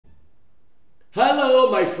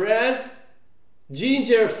Hello my friends,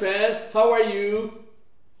 Jinjer fans, how are you?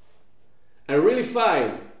 I'm really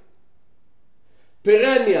fine.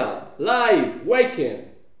 Perennial, live, Wacken.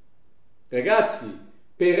 Ragazzi,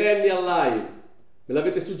 Perennial live, me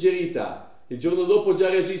l'avete suggerita. Il giorno dopo già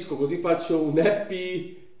reagisco, così faccio un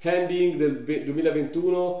happy ending del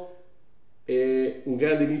 2021 e un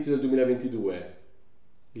grande inizio del 2022.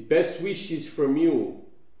 The best wishes from you.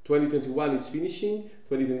 2021 is finishing,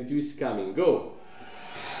 2022 is coming. Go!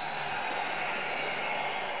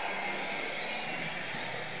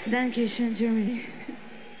 Dankeschön, Germany.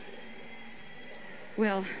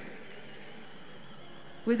 Well,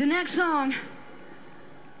 with the next song,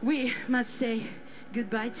 we must say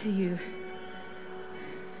goodbye to you.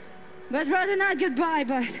 But rather not goodbye,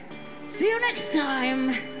 but see you next time.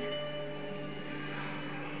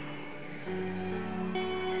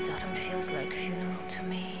 This autumn feels like funeral to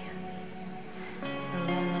me,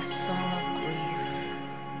 the longest song of grief,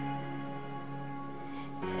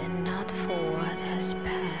 and not for what has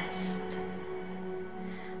passed,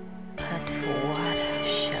 but for what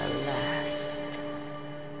shall last.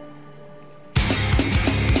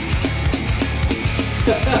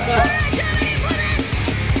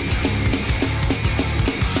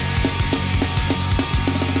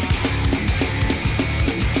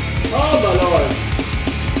 Oh my lord!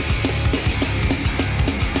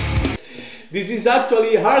 This is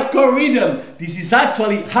actually hardcore rhythm! This is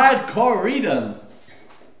actually hardcore rhythm!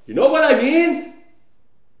 You know what I mean?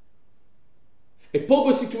 A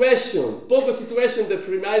pogo situation that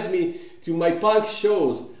reminds me to my punk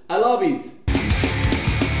shows. I love it!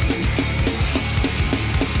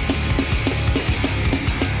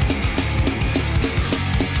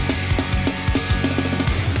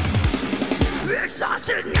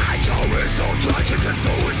 Exhausted nights, always so tragic and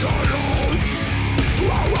so it's alone.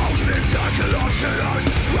 Our walls spectacular killers,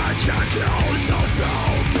 ridiculous so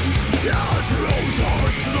sound. Death throws our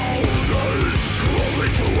slowly,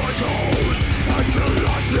 crawling to our toes. As the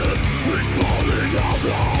last live, is falling out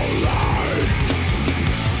our life.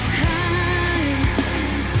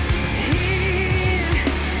 I'm here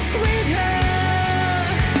with her,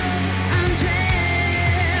 Andrea.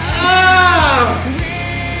 Ah!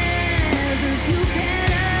 With a few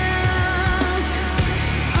petals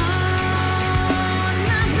on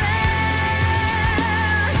my breast,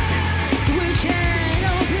 wishing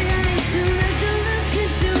open to make the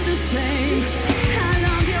landscape still the same. I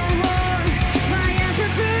love your warmth, but I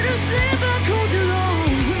prefer to sleep a cold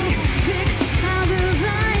alone. We fix our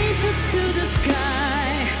eyes up to the sky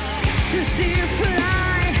to see if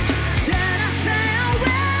fly, said us farewell.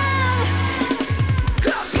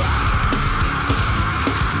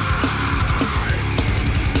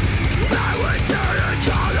 I will turn each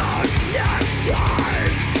other next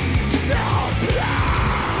time. So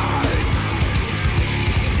please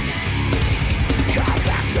come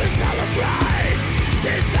back to celebrate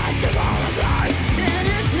this festival of life. That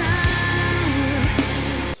is now.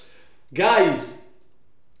 Guys!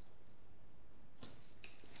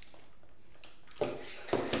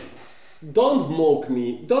 Don't mock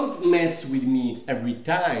me, don't mess with me every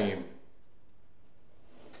time.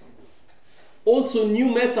 Also new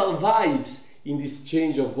metal vibes in this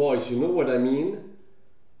change of voice, you know what I mean?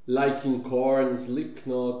 Like in Korn,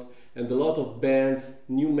 Slipknot and a lot of bands,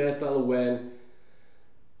 new metal when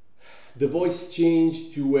the voice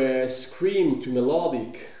changed to a scream, to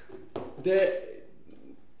melodic.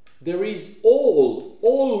 There is all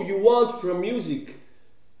you want from music,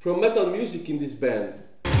 from metal music in this band.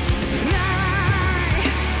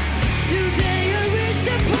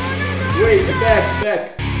 Wait,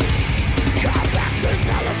 back. Come back to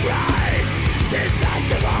celebrate this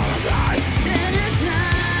festival of life. That is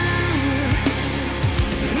now.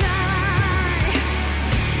 Fly.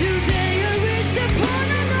 Today you reached the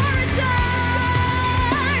point of no return.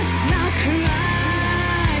 Now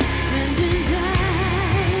cry and then die.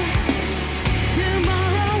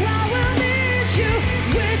 Tomorrow I will meet you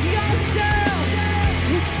with yourselves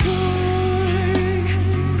restored.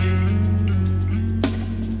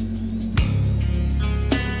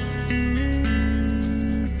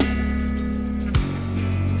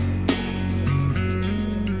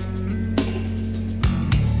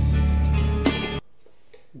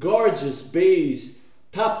 Gorgeous bass,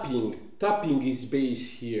 tapping his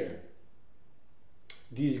bass here.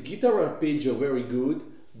 This guitar arpeggio very good,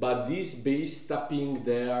 but this bass tapping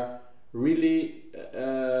there really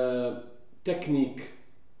technique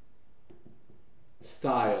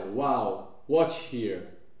style. Wow, watch here.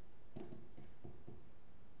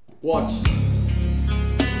 Watch.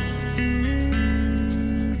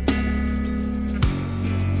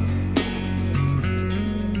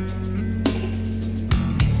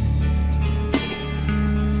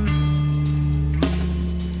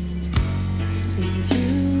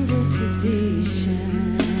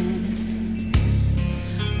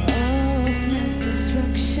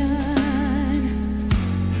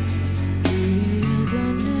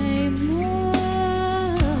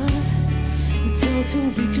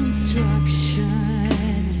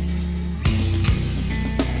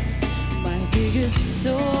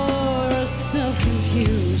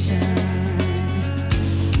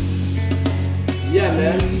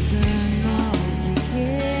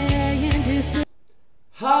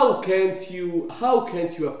 how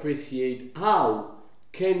can't you appreciate, how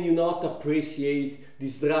can you not appreciate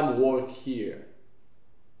this drum work here?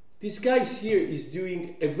 This guy here is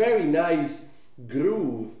doing a very nice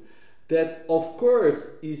groove that of course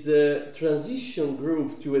is a transition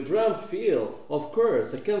groove to a drum fill. Of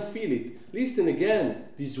course, I can feel it. Listen again,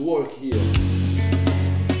 this work here.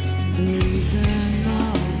 The reason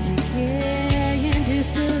of decay and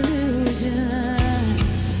disillusion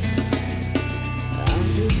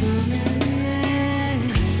of the permanent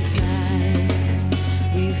ties.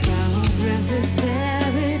 We found breathless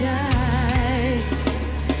paradise.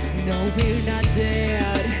 No, we're not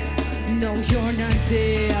dead. No, you're not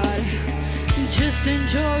dead. Just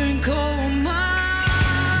enjoying coma.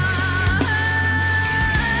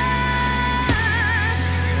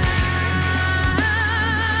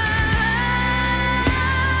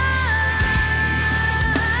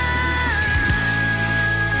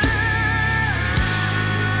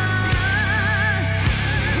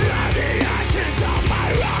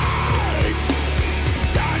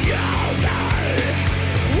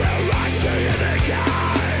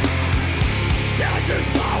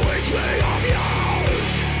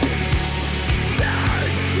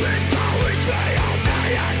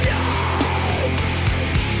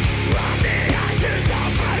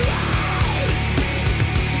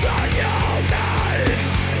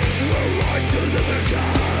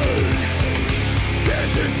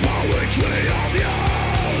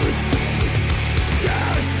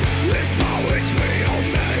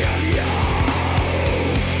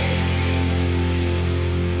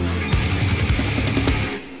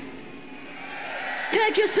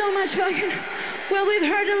 Thank you so much, Wacken. Well, we've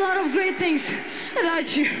heard a lot of great things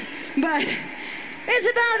about you, but it's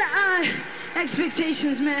about our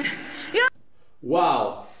expectations, man. You're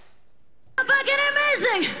Wow. fucking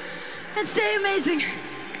amazing! And stay amazing.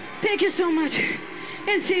 Thank you so much,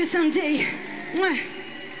 and see you someday. Mwah.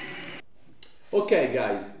 Okay,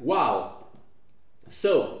 guys, wow.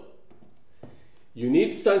 So, you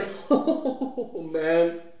need some... Oh,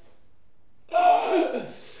 man.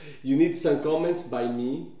 You need some comments by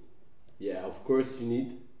me. Yeah, of course you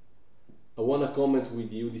need. I want to comment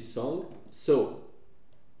with you this song. So,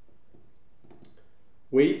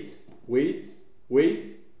 wait.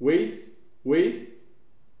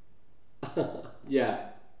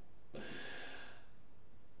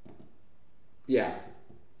 Yeah.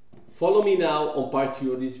 Follow me now on part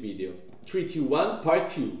 2 of this video. 3, 2, 1, part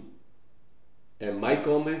 2. And my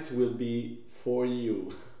comments will be for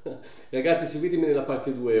you. Ragazzi, seguitemi nella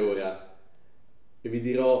parte 2 ora e vi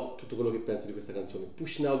dirò tutto quello che penso di questa canzone.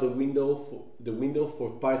 Push now the window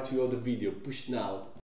for part 2 of the video. Push now.